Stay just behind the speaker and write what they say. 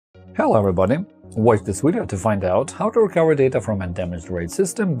Hello everybody! Watch this video to find out how to recover data from a damaged RAID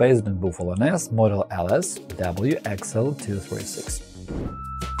system based on Buffalo NAS model LS-WXL236.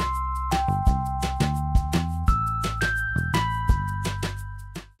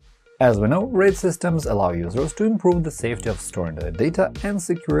 As we know, RAID systems allow users to improve the safety of storing their data and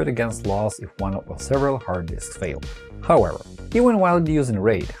secure it against loss if one or several hard disks fail. However, even while using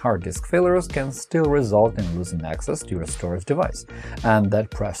RAID, hard disk failures can still result in losing access to your storage device and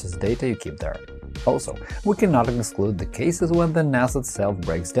that precious data you keep there. Also, we cannot exclude the cases when the NAS itself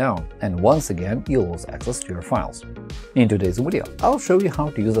breaks down, and once again you lose access to your files. In today's video, I'll show you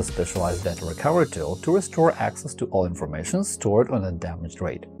how to use a specialized data recovery tool to restore access to all information stored on a damaged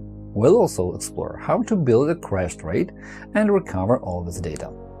RAID. We'll also explore how to build a crashed RAID and recover all this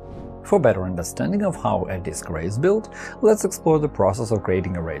data. For better understanding of how a disk array is built, let's explore the process of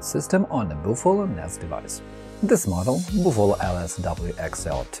creating a RAID system on a Buffalo NAS device. This model, Buffalo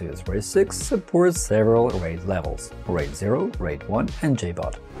LS-WXL236, supports several RAID levels – RAID 0, RAID 1, and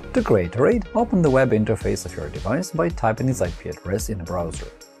JBOD. To create a RAID, open the web interface of your device by typing its IP address in a browser.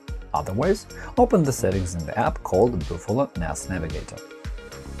 Otherwise, open the settings in the app called Buffalo NAS Navigator.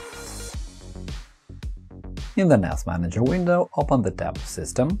 In the NAS Manager window, open the tab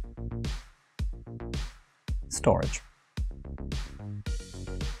System, Storage.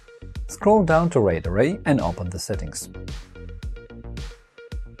 Scroll down to RAID Array and open the settings.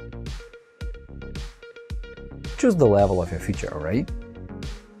 Choose the level of your future array,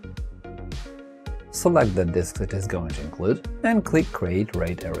 select the disk it is going to include, and click Create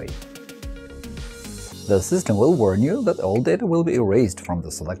RAID Array. The system will warn you that all data will be erased from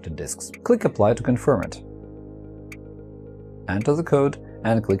the selected disks. Click Apply to confirm it. Enter the code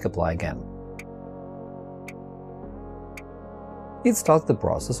and click Apply again. It starts the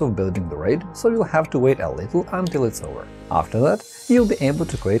process of building the RAID, so you'll have to wait a little until it's over. After that, you'll be able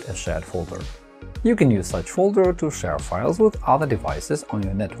to create a shared folder. You can use such folder to share files with other devices on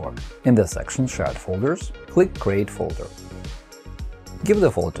your network. In the section Shared Folders, click Create Folder. Give the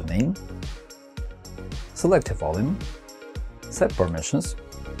folder name, select a volume, set permissions,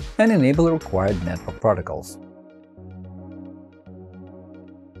 and enable required network protocols.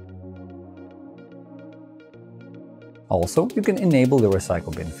 Also, you can enable the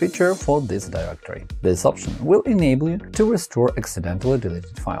Recycle Bin feature for this directory. This option will enable you to restore accidentally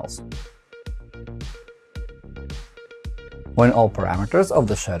deleted files. When all parameters of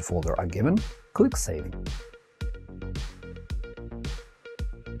the shared folder are given, click Save.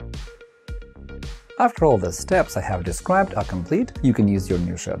 After all the steps I have described are complete, you can use your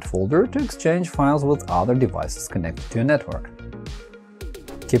new shared folder to exchange files with other devices connected to your network.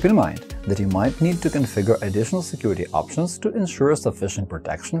 Keep in mind that you might need to configure additional security options to ensure sufficient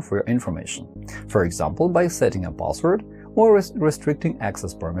protection for your information, for example by setting a password or restricting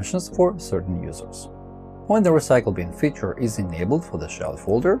access permissions for certain users. When the Recycle Bin feature is enabled for the shared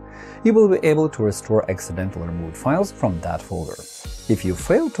folder, you will be able to restore accidentally removed files from that folder. If you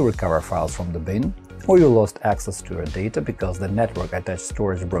fail to recover files from the bin, or you lost access to your data because the network-attached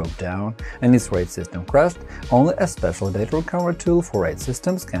storage broke down and its RAID system crashed, only a special data recovery tool for RAID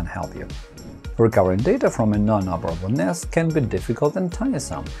systems can help you. Recovering data from a non-operable NAS can be difficult and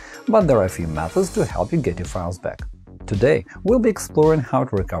tiresome, but there are a few methods to help you get your files back. Today, we'll be exploring how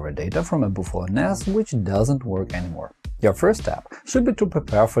to recover data from a Buffalo NAS which doesn't work anymore. Your first step should be to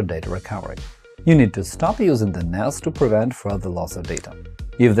prepare for data recovery. You need to stop using the NAS to prevent further loss of data.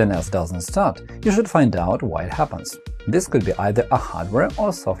 If the NAS doesn't start, you should find out why it happens. This could be either a hardware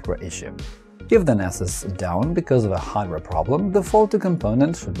or software issue. If the NAS is down because of a hardware problem, the faulty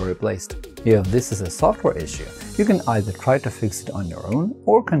component should be replaced. If this is a software issue, you can either try to fix it on your own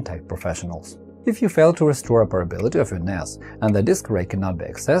or contact professionals. If you fail to restore operability of your NAS and the disk array cannot be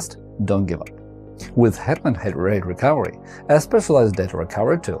accessed, don't give up. With Hetman RAID Recovery, a specialized data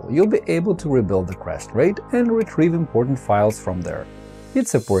recovery tool, you'll be able to rebuild the crashed RAID and retrieve important files from there. It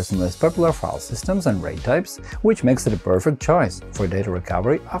supports the most popular file systems and RAID types, which makes it a perfect choice for data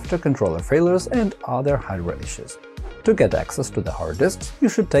recovery after controller failures and other hardware issues. To get access to the hard disks, you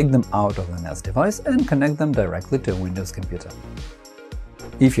should take them out of the NAS device and connect them directly to a Windows computer.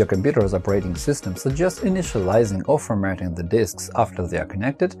 If your computer's operating system suggests initializing or formatting the disks after they are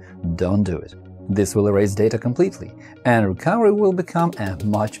connected, don't do it. This will erase data completely, and recovery will become a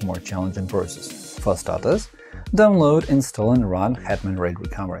much more challenging process. For starters, download, install and run Hetman RAID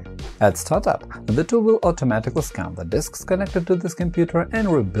Recovery. At startup, the tool will automatically scan the disks connected to this computer and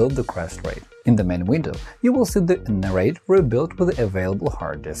rebuild the crashed RAID. In the main window, you will see the RAID rebuilt with the available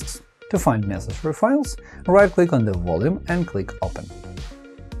hard disks. To find necessary files, right-click on the volume and click Open.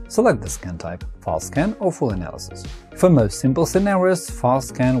 Select the scan type – file scan or full analysis. For most simple scenarios, file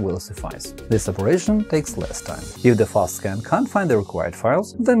scan will suffice. This operation takes less time. If the file scan can't find the required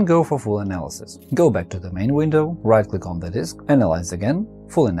files, then go for full analysis. Go back to the main window, right-click on the disk, analyze again,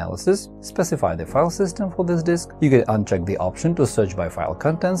 full analysis, specify the file system for this disk. You can uncheck the option to search by file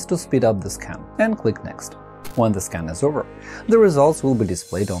contents to speed up the scan, and click Next. When the scan is over, the results will be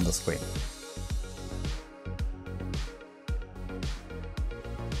displayed on the screen.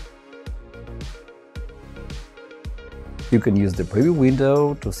 You can use the preview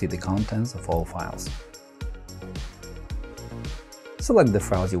window to see the contents of all files. Select the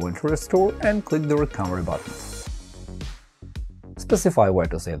files you want to restore and click the Recovery button. Specify where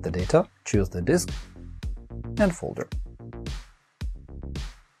to save the data, choose the disk and folder.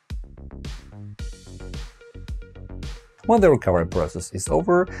 When the recovery process is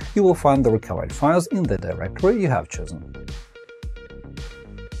over, you will find the recovered files in the directory you have chosen.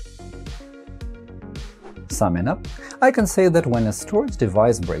 Summing up, I can say that when a storage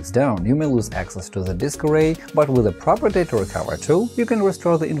device breaks down, you may lose access to the disk array, but with a proper data recovery tool, you can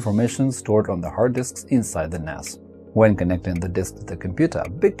restore the information stored on the hard disks inside the NAS. When connecting the disk to the computer,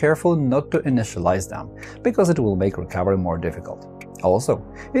 be careful not to initialize them, because it will make recovery more difficult. Also,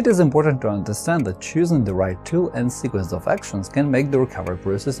 it is important to understand that choosing the right tool and sequence of actions can make the recovery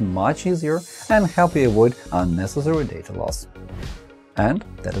process much easier and help you avoid unnecessary data loss. And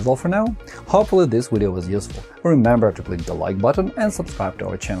that is all for now. Hopefully this video was useful. Remember to click the like button and subscribe to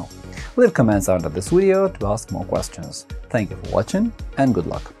our channel. Leave comments under this video to ask more questions. Thank you for watching and good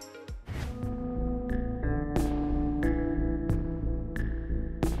luck!